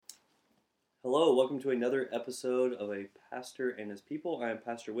Hello, welcome to another episode of A Pastor and His People. I am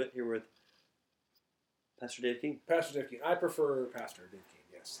Pastor Witt here with Pastor Dave King. Pastor Dave King. I prefer Pastor Dave King,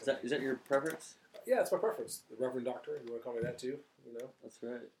 yes. Is that your preference? Yeah, it's my preference. The Reverend Doctor, you want to call me that too, you know? That's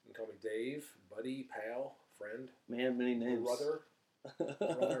right. You can call me Dave, buddy, pal, friend. Man, many names. Brother.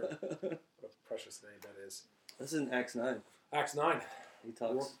 Brother. What a precious name that is. This is in Acts 9. Acts 9. He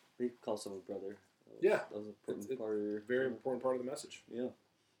calls someone brother. Yeah. That was an important part of your... Very important part of the message. Yeah.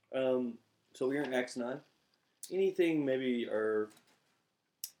 So we're in Acts 9. Anything maybe our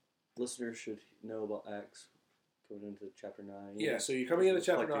listeners should know about Acts going into chapter 9? Yeah, so you're coming into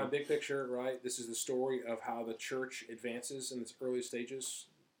chapter 9, big picture, right? This is the story of how the church advances in its early stages.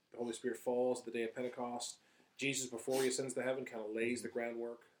 The Holy Spirit falls at the day of Pentecost. Jesus, before he ascends to heaven, kind of lays the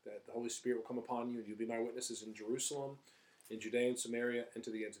groundwork that the Holy Spirit will come upon you and you'll be my witnesses in Jerusalem, in Judea and Samaria, and to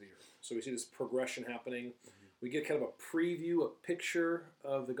the ends of the earth. So we see this progression happening. Mm-hmm. We get kind of a preview, a picture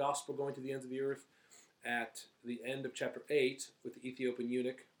of the gospel going to the ends of the earth at the end of chapter 8 with the Ethiopian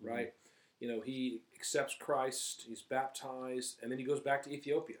eunuch, right? Mm-hmm. You know, he accepts Christ, he's baptized, and then he goes back to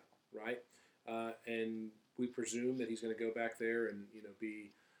Ethiopia, right? And we presume that he's going to go back there and, you know, be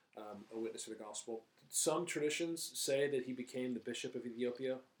a witness for the gospel. Some traditions say that he became the bishop of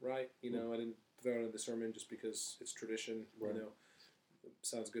Ethiopia, right? You know, I didn't throw it in the sermon just because it's tradition, right. You know.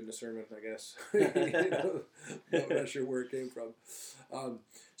 Sounds good in a sermon, I guess. I'm not sure where it came from.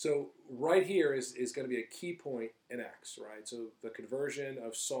 So right here is going to be a key point in Acts, right? So the conversion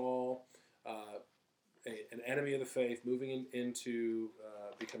of Saul, an enemy of the faith, moving into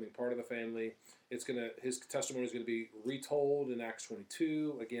becoming part of the family. His testimony is going to be retold in Acts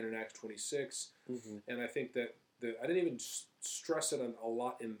 22, again in Acts 26, and I think that I didn't even stress it a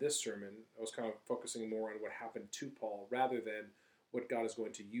lot in this sermon. I was kind of focusing more on what happened to Paul rather than what God is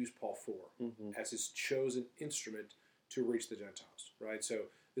going to use Paul for as his chosen instrument to reach the Gentiles, right? So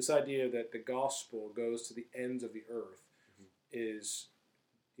this idea that the gospel goes to the ends of the earth is,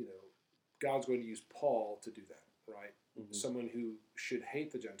 you know, God's going to use Paul to do that, right? Someone who should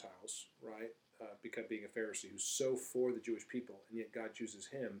hate the Gentiles, right? Because being a Pharisee who's so for the Jewish people, and yet God chooses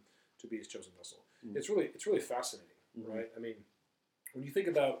him to be his chosen vessel. It's really fascinating, right? I mean, when you think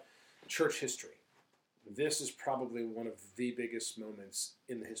about church history, this is probably one of the biggest moments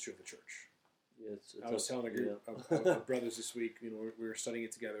in the history of the church. Yeah, I was telling a group of brothers this week, you know, we were studying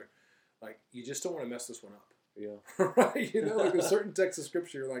it together, like, you just don't want to mess this one up. Yeah. Right? You know, like a certain text of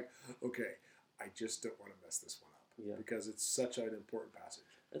scripture, you're like, okay, I just don't want to mess this one up. Yeah. Because it's such an important passage.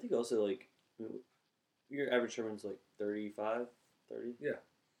 I think also, like, your average sermon's like 35, 30? Yeah.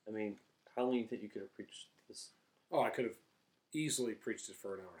 I mean, how long do you think you could have preached this? Oh, I could have easily preached it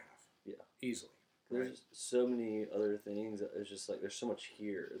for an hour and a half. Yeah. Easily. There's right? so many other things that it's just like, there's so much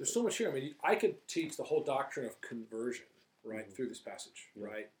here. There's so much here. I mean, I could teach the whole doctrine of conversion, right, through this passage,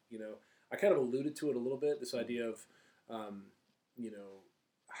 right? You know, I kind of alluded to it a little bit, this idea of, you know,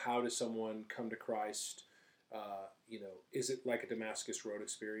 how does someone come to Christ? You know, is it like a Damascus Road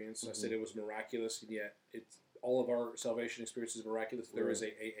experience? I said it was miraculous, and yet all of our salvation experience is miraculous. There is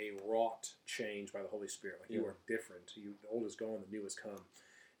a wrought change by the Holy Spirit. Like you are different. The old is gone, the new has come.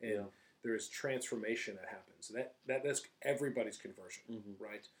 And there is transformation that happens. That's everybody's conversion,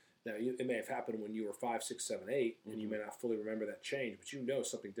 right? Now, it may have happened when you were 5, 6, 7, 8, and you may not fully remember that change, but you know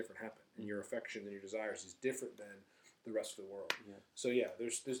something different happened, and your affection and your desires is different than the rest of the world. Yeah. So yeah,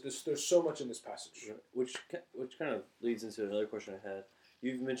 there's so much in this passage, which kind of leads into another question I had.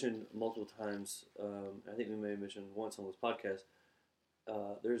 You've mentioned multiple times. I think we may have mentioned once on this podcast.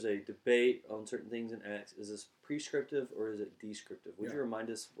 There's a debate on certain things in Acts. Is this prescriptive or is it descriptive? Would you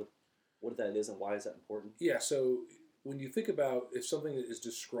remind us what that is and why is that important? Yeah. So when you think about if something is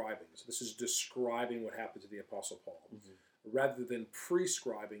describing, so this is describing what happened to the Apostle Paul, rather than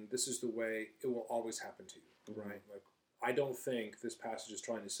prescribing. This is the way it will always happen to you, right? Like, I don't think this passage is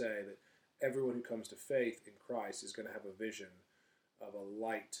trying to say that everyone who comes to faith in Christ is going to have a vision of a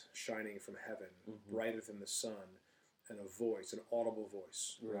light shining from heaven, brighter than the sun, and a voice, an audible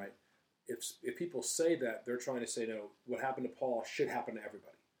voice, right? If people say that, they're trying to say, no, what happened to Paul should happen to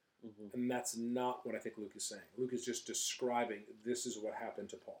everybody. And that's not what I think Luke is saying. Luke is just describing this is what happened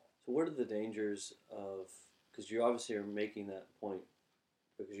to Paul. So what are the dangers of, because you obviously are making that point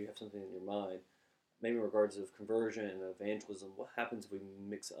because you have something in your mind, maybe in regards of conversion and evangelism, what happens if we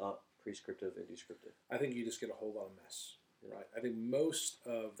mix up prescriptive and descriptive? I think you just get a whole lot of mess, right? I think most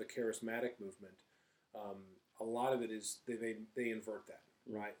of the charismatic movement, a lot of it is they invert that,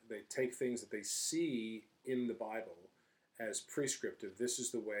 right? They take things that they see in the Bible as prescriptive. This is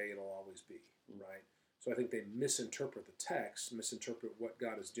the way it'll always be, right? So I think they misinterpret the text, misinterpret what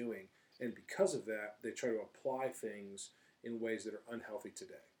God is doing, and because of that, they try to apply things in ways that are unhealthy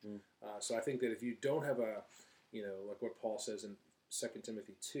today. So I think that if you don't have a, like what Paul says in 2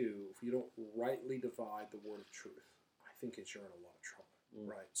 Timothy 2, if you don't rightly divide the word of truth, I think you're in a lot of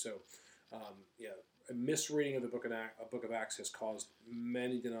trouble, right? So, a misreading of the book of Acts has caused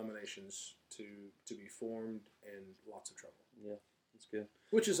many denominations to be formed and lots of trouble. Yeah, that's good.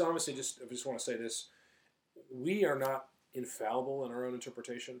 Which is honestly I just want to say this: we are not infallible in our own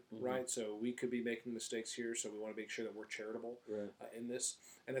interpretation, right? So we could be making mistakes here, so we want to make sure that we're charitable in this.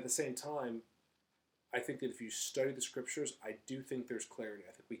 And at the same time, I think that if you study the scriptures, I do think there's clarity.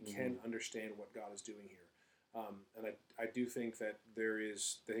 I think we can understand what God is doing here. And I do think that there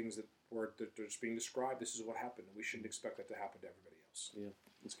is the things that are just being described. This is what happened. We shouldn't expect that to happen to everybody else. Yeah,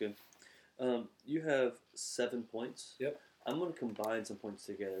 that's good. You have 7 points. Yep. I'm going to combine some points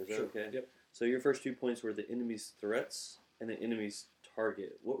together. Is that okay? Yep. So your first 2 points were the enemy's threats and the enemy's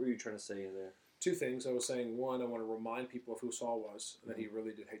target. What were you trying to say in there? 2 things. I was saying, one, I want to remind people of who Saul was, and that he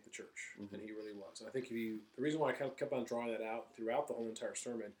really did hate the church, and he really was. And I think the reason why I kept on drawing that out throughout the whole entire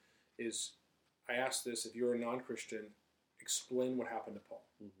sermon is I asked this: if you're a non-Christian, explain what happened to Paul.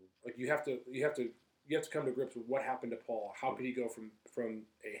 Like you have to come to grips with what happened to Paul. How could he go from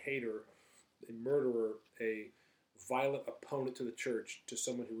a hater, a murderer, a violent opponent to the church to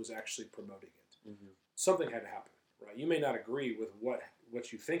someone who was actually promoting it? Something had to happen, right? You may not agree with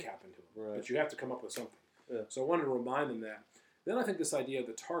what you think happened to him, but you have to come up with something. Yeah. So I wanted to remind them that. Then I think this idea of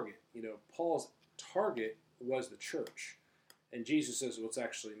the target, Paul's target was the church. And Jesus says, well, it's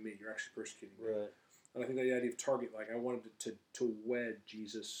actually me. You're actually persecuting me. Right. And I think the idea of target, like I wanted to wed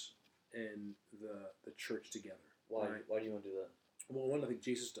Jesus and the church together. Why? Right? Why do you want to do that? Well, one, I think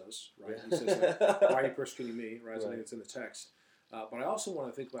Jesus does, right? He says, why are you persecuting me, right? So I think it's in the text. But I also want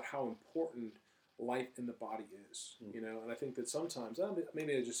to think about how important life in the body is, and I think that sometimes,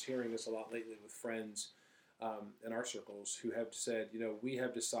 maybe I'm just hearing this a lot lately with friends in our circles who have said, we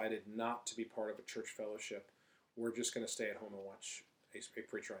have decided not to be part of a church fellowship. We're just going to stay at home and watch a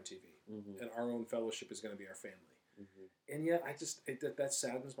preacher on TV, and our own fellowship is going to be our family. And yet, that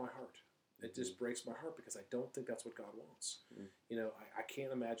saddens my heart. It just breaks my heart because I don't think that's what God wants. I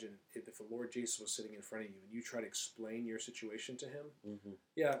can't imagine if the Lord Jesus was sitting in front of you and you try to explain your situation to him.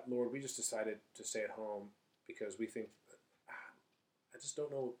 Yeah, Lord, we just decided to stay at home because we think, I just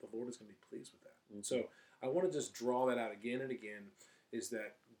don't know if the Lord is going to be pleased with that. So I want to just draw that out again and again, is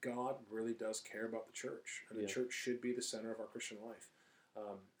that God really does care about the church, and the church should be the center of our Christian life.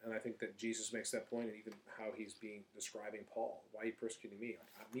 And I think that Jesus makes that point, and even how he's describing Paul. Why are you persecuting me?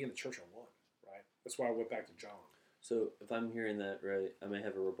 Me and the church are one, right? That's why I went back to John. So if I'm hearing that right, I may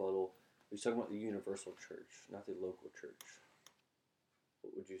have a rebuttal. He's talking about the universal church, not the local church.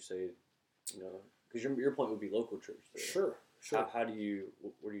 What would you say? Because your point would be local church. There. Sure. How do you?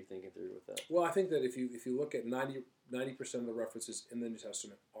 What are you thinking through with that? Well, I think that if you look at 90% of the references in the New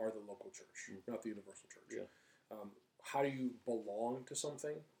Testament are the local church, not the universal church. Yeah. How do you belong to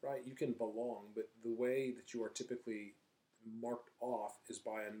something, right? You can belong, but the way that you are typically marked off is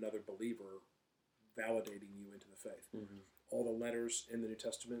by another believer validating you into the faith. All the letters in the New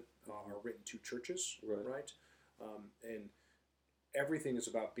Testament are written to churches, right? And everything is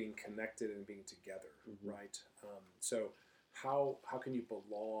about being connected and being together, right? So how can you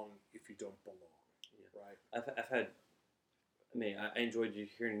belong if you don't belong, right? I've had. I enjoyed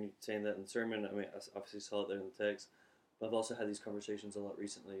hearing you saying that in the sermon. I obviously saw it there in the text. But I've also had these conversations a lot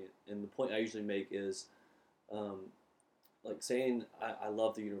recently, and the point I usually make is, like saying I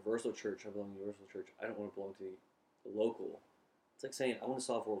love the universal church, I belong to the universal church. I don't want to belong to the local. It's like saying I want to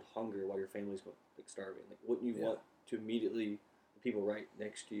solve world hunger while your family's starving. Like, wouldn't you want to immediately the people right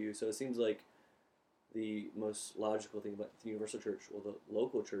next to you? So it seems like the most logical thing about the universal church, well, the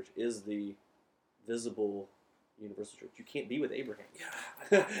local church, is the visible universal church. You can't be with Abraham.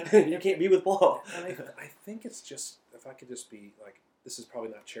 Yeah, you can't be with Paul. And I think it's just, if I could just be like, this is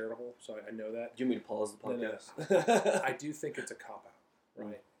probably not charitable, so I know that. Do you want me to pause the podcast? No. I do think it's a cop-out,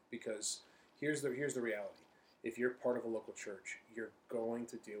 right? Because here's the reality. If you're part of a local church, you're going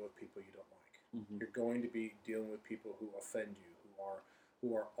to deal with people you don't like. You're going to be dealing with people who offend you,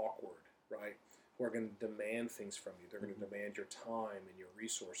 who are awkward, right? Who are going to demand things from you. They're going to demand your time and your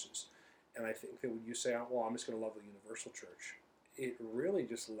resources. And I think that when you say, well, I'm just going to love the universal church, it really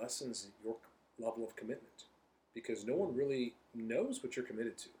just lessens your level of commitment, because no one really knows what you're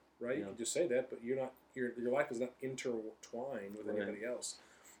committed to, right? You can just say that, but you're not. Your life is not intertwined with anybody else.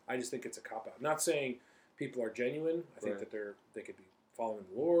 I just think it's a cop-out. Not saying people are genuine. I think that they could be following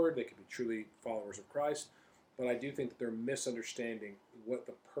the Lord. They could be truly followers of Christ. But I do think that they're misunderstanding what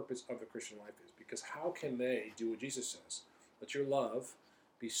the purpose of the Christian life is. Because how can they do what Jesus says? Let your love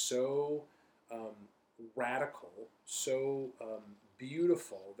be so radical, so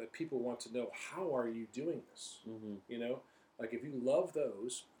beautiful that people want to know, how are you doing this? Mm-hmm. You know, like if you love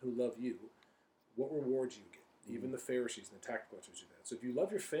those who love you, what rewards you get? Mm-hmm. Even the Pharisees and the tax collectors do that. So if you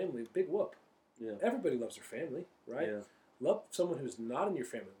love your family, big whoop. Yeah. Everybody loves their family, right? Yeah. Love someone who's not in your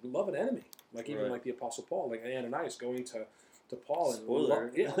family. Love an enemy, like even Right. like the Apostle Paul, like Ananias going to Paul and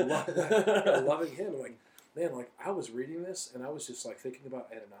loving him. Like, man, like I was reading this and I was just like thinking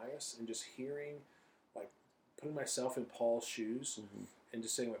about Ananias and just hearing, like putting myself in Paul's shoes Mm-hmm. and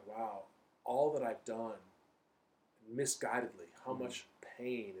just saying like, wow, all that I've done misguidedly, how Mm-hmm. much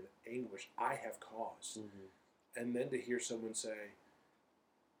pain and anguish I have caused. Mm-hmm. And then to hear someone say,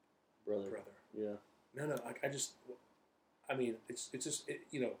 brother. Yeah. No, I mean, it's just,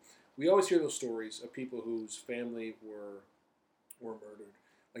 you know, we always hear those stories of people whose family were murdered.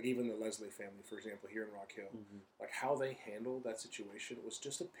 Like even the Leslie family, for example, here in Rock Hill. Mm-hmm. Like how they handled that situation was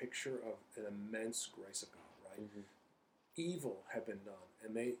just a picture of an immense grace of God, right? Mm-hmm. Evil had been done,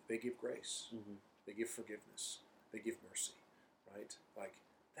 and they give grace. Mm-hmm. They give forgiveness. They give mercy, right? Like,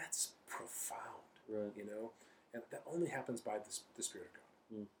 that's profound, Right. you know? And that only happens by the Spirit of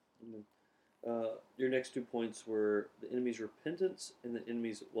God. Mm-hmm. Your next 2 points were the enemy's repentance and the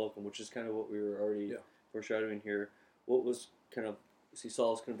enemy's welcome, which is kind of what we were already foreshadowing here. What was kind of, see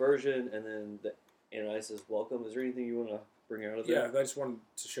Saul's conversion and then the Ananias' welcome. Is there anything you want to bring out of that? Yeah, I just wanted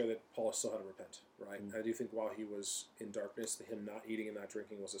to show that Paul still had to repent, right? Mm-hmm. I do think while he was in darkness, him not eating and not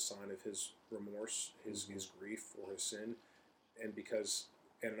drinking was a sign of his remorse, his grief or his sin. And because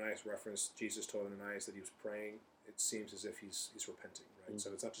Ananias referenced, Jesus told Ananias that he was praying, it seems as if he's repenting, right? Mm-hmm.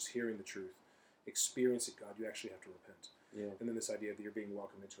 So it's not just hearing the truth, experiencing God, you actually have to repent. Yeah. And then this idea that you're being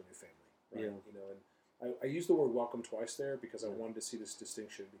welcomed into a new family, right? Yeah. You know, and I used the word welcome twice there because I wanted to see this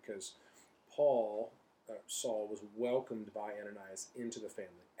distinction, because Saul was welcomed by Ananias into the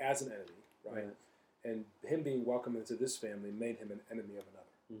family as an enemy, right? And him being welcomed into this family made him an enemy of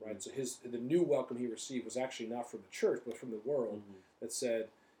another, right? So the new welcome he received was actually not from the church, but from the world that said,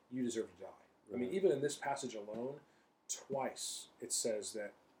 you deserve to die. I mean, even in this passage alone, twice it says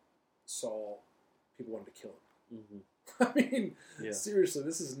that Saul, people wanted to kill him. I mean, seriously,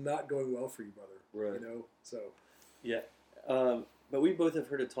 this is not going well for you, brother. Right. You know, so. Yeah. But we both have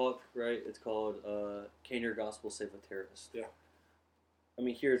heard a talk, right? It's called Can Your Gospel Save a Terrorist? Yeah. I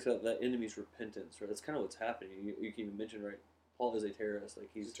mean, here it's got that enemy's repentance, right? That's kind of what's happening. You can even mention, right, Paul is a terrorist. Like,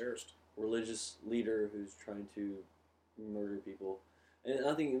 he's a terrorist. Religious leader who's trying to murder people. And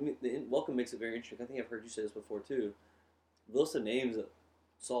I think the welcome makes it very interesting. I think I've heard you say this before, too. The list of names that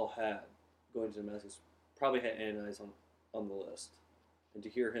Saul had going to Damascus probably had Ananias on the list. And to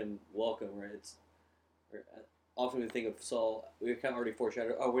hear him welcome, right, often we think of Saul, we kind of already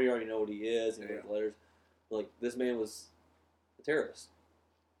foreshadowed, we already know what he is, and he wrote letters. But, like, this man was a terrorist,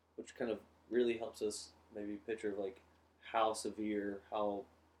 which kind of really helps us maybe picture of, like, how severe, how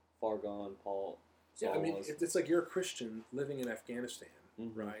far gone Saul was. It's like you're a Christian living in Afghanistan,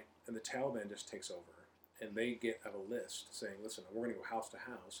 right? And the Taliban just takes over, and they get a list saying, listen, we're going to go house to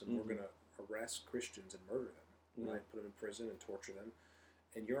house, and we're going to arrest Christians and murder them, right? Put them in prison and torture them.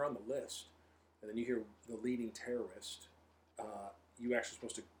 And you're on the list. And then you hear the leading terrorist, you actually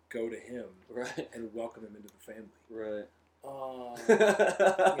supposed to go to him and welcome him into the family. Right.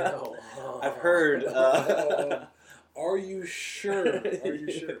 You know, I've heard. Are you sure? Are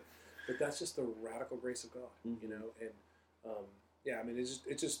you sure? But that's just the radical grace of God, you know. And I mean,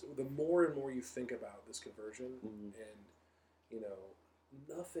 it's just the more and more you think about this conversion, and you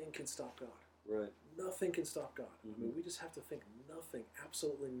know, nothing can stop God. Right. Nothing can stop God. I mean, we just have to think nothing,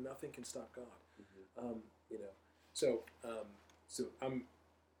 absolutely nothing can stop God. You know, so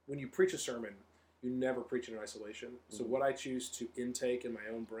when you preach a sermon, you never preach it in isolation. So what I choose to intake in my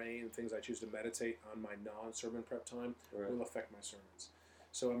own brain, things I choose to meditate on my non-sermon prep time, will affect my sermons.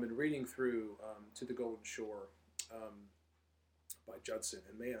 So I've been reading through To the Golden Shore by Judson,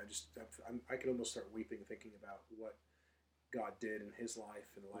 and man, I could almost start weeping thinking about what God did in his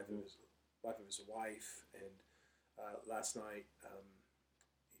life and the life of his wife. And last night,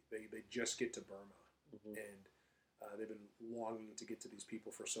 they just get to Burma, and they've been longing to get to these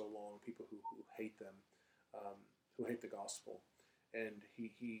people for so long. People who hate them, who hate the gospel, and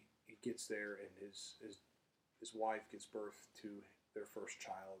he gets there, and his wife gives birth to their first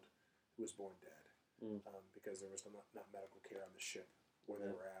child, who was born dead because there was not medical care on the ship where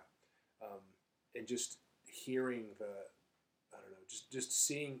they were at, and just hearing just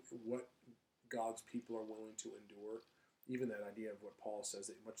seeing what God's people are willing to endure, even that idea of what Paul says,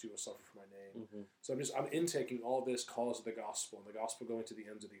 that much you will suffer for my name. So I'm intaking all this calls of the gospel, and the gospel going to the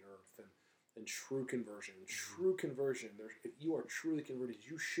ends of the earth, and true conversion. True conversion. If you are truly converted,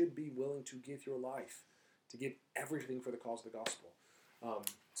 you should be willing to give your life, to give everything for the cause of the gospel.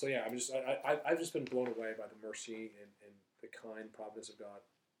 So yeah, I've just been blown away by the mercy and the kind providence of God,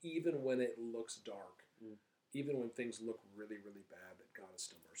 even when it looks dark, even when things look really, really bad. That God is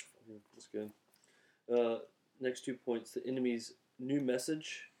still merciful. That's good. Next 2 points: the enemy's new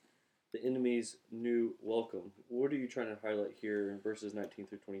message, the enemy's new welcome. What are you trying to highlight here in verses 19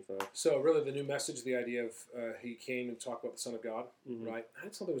 through 25? So really, the new message, the idea of he came and talked about the Son of God, right? I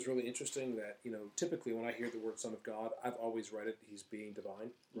thought that was really interesting. That typically when I hear the word Son of God, I've always read it. He's being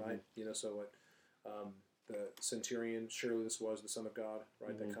divine, right? So what the centurion, surely this was the Son of God,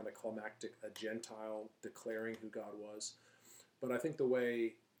 right? That kind of climactic, a Gentile declaring who God was. But I think the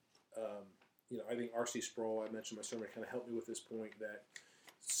way, I think R.C. Sproul, I mentioned in my sermon, kind of helped me with this point that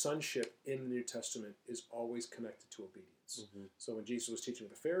sonship in the New Testament is always connected to obedience. So when Jesus was teaching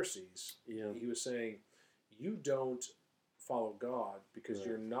the Pharisees, he was saying, you don't follow God because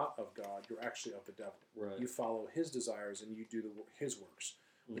you're not of God, you're actually of the devil. Right. You follow his desires and you do his works,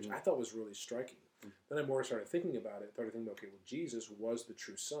 which I thought was really striking. Then I more started thinking about it, started thinking, okay, well, Jesus was the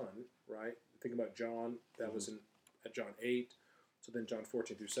true Son, right? Think about John, that was at John 8. So then John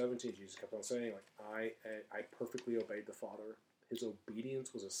 14 through 17, Jesus kept on saying, like, I perfectly obeyed the Father. His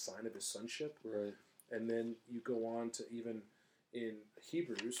obedience was a sign of his sonship. Right. And then you go on to even in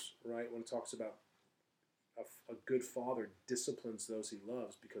Hebrews, right, when it talks about a good father disciplines those he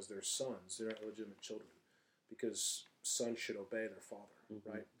loves because they're sons, they're not illegitimate children, because sons should obey their father,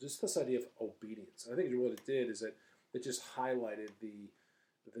 right? Just this idea of obedience. And I think what it did is that it just highlighted the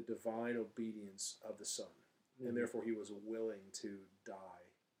divine obedience of the Son, and therefore he was willing to die.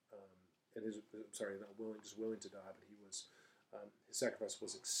 Not willing, just willing to die, but he was. His sacrifice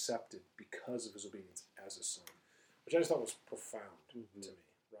was accepted because of his obedience as a son, which I just thought was profound to me,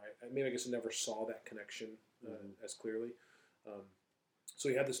 right? I guess I never saw that connection as clearly. So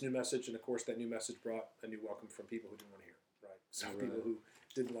he had this new message, and of course that new message brought a new welcome from people who didn't want to hear it, right? So people who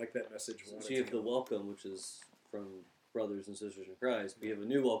didn't like that message wanted to hear it. So you have the welcome, which is from brothers and sisters in Christ, but you have a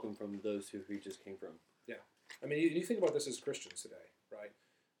new welcome from those who he just came from. Yeah. You think about this as Christians today, right?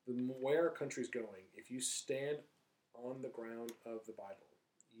 The way our country's going, if you stand on the ground of the Bible,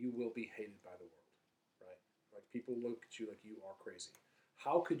 you will be hated by the world, right? Like, people look at you like you are crazy.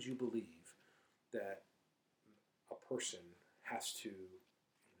 How could you believe that a person has to,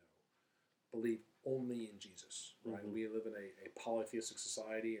 believe only in Jesus, right? We live in a polytheistic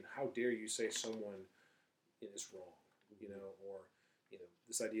society, and how dare you say someone is wrong, or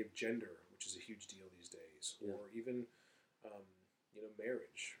this idea of gender, which is a huge deal these days, or even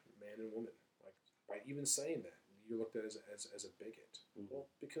marriage, man and woman. Like, by even saying that, you're looked at as a bigot. Well,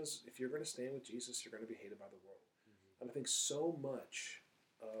 because if you're going to stand with Jesus, you're going to be hated by the world. And I think so much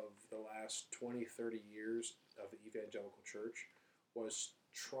of the last 20, 30 years of the evangelical church was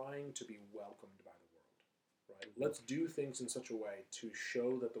trying to be welcomed by the world, right? Let's do things in such a way to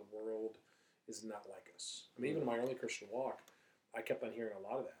show that the world is not like us. Even in my early Christian walk, I kept on hearing a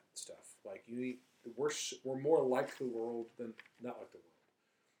lot of that stuff. Like, we're more like the world than not like the world.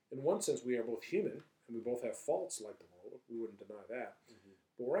 In one sense, we are both human, and we both have faults like the world. We wouldn't deny that.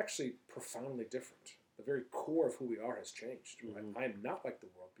 But we're actually profoundly different. The very core of who we are has changed. Right? I am not like the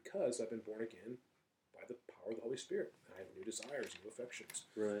world because I've been born again by the power of the Holy Spirit. I have new desires, new affections.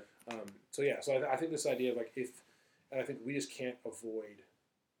 Right. So I think this idea of and I think we just can't avoid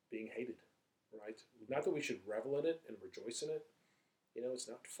being hated, right? Not that we should revel in it and rejoice in it. It's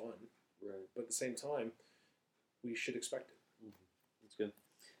not fun. Right. But at the same time, we should expect it. That's good. And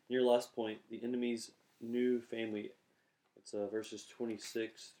your last point, the enemy's new family. It's verses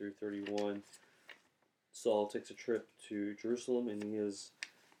 26 through 31. Saul takes a trip to Jerusalem, and he is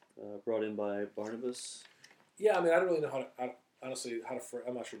brought in by Barnabas. Yeah, I don't really know honestly,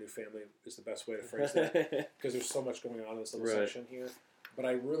 I'm not sure new family is the best way to phrase that, because there's so much going on in this little section here. But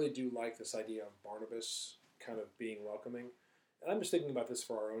I really do like this idea of Barnabas kind of being welcoming. And I'm just thinking about this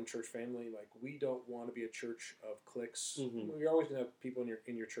for our own church family. Like, we don't want to be a church of cliques. You're always going to have people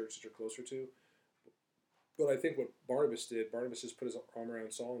in your church that you're closer to. But I think what Barnabas did, Barnabas just put his arm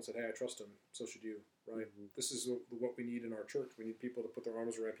around Saul and said, hey, I trust him. So should you, right? This is what we need in our church. We need people to put their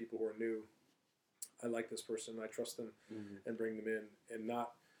arms around people who are new. I like this person. I trust them, and bring them in, and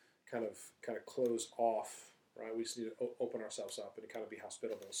not kind of close off. Right? We just need to open ourselves up and kind of be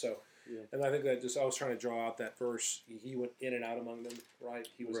hospitable. So, and I think that I was trying to draw out that verse. He went in and out among them. Right?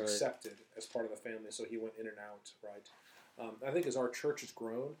 He was accepted as part of the family, so he went in and out. Right? I think as our church has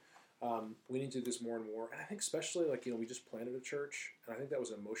grown, we need to do this more and more. And I think especially we just planted a church, and I think that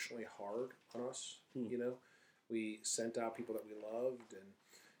was emotionally hard on us. We sent out people that we loved,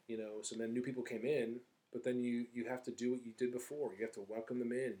 and so then new people came in, but then you have to do what you did before. You have to welcome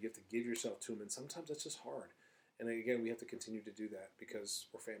them in. You have to give yourself to them, and sometimes that's just hard. And again, we have to continue to do that because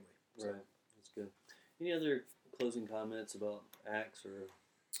we're family. So. Right. That's good. Any other closing comments about Acts or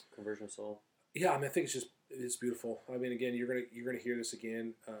conversion of Saul? Yeah, I mean, I think it's beautiful. I mean, again, you're gonna hear this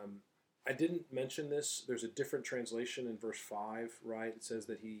again. I didn't mention this. There's a different translation in verse 5, right? It says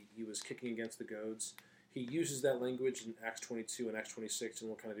that he was kicking against the goads. He uses that language in Acts 22 and Acts 26, and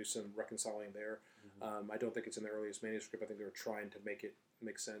we'll kind of do some reconciling there. I don't think it's in the earliest manuscript. I think they were trying to make it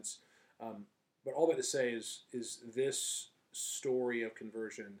make sense. But all that to say is this story of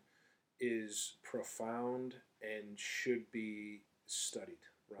conversion is profound and should be studied,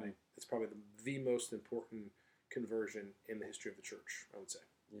 right? Mm. It's probably the most important conversion in the history of the church, I would say.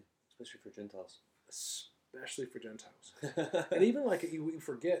 Yeah, especially for Gentiles. Especially for Gentiles. And even like you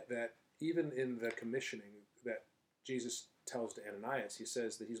forget that even in the commissioning that Jesus tells to Ananias, he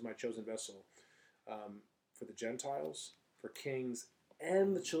says that he's my chosen vessel for the Gentiles, for kings,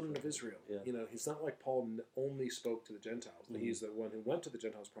 and the children of Israel. Yeah. You know, he's not like Paul only spoke to the Gentiles. Mm-hmm. He's the one who went to the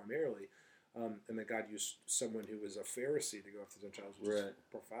Gentiles primarily, and that God used someone who was a Pharisee to go after the Gentiles, which is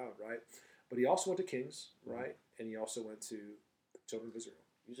profound, right? But he also went to kings, right? And he also went to the children of Israel.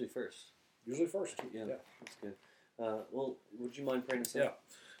 Usually first. Yeah. That's good. Well, would you mind praying us out? Yeah.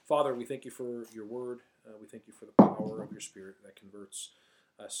 Father, we thank you for your word. We thank you for the power of your Spirit that converts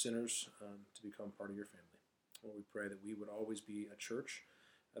sinners to become part of your family. Lord, we pray that we would always be a church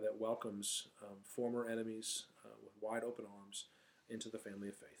that welcomes former enemies with wide open arms into the family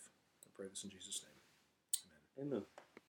of faith. I pray this in Jesus' name. Amen. Amen.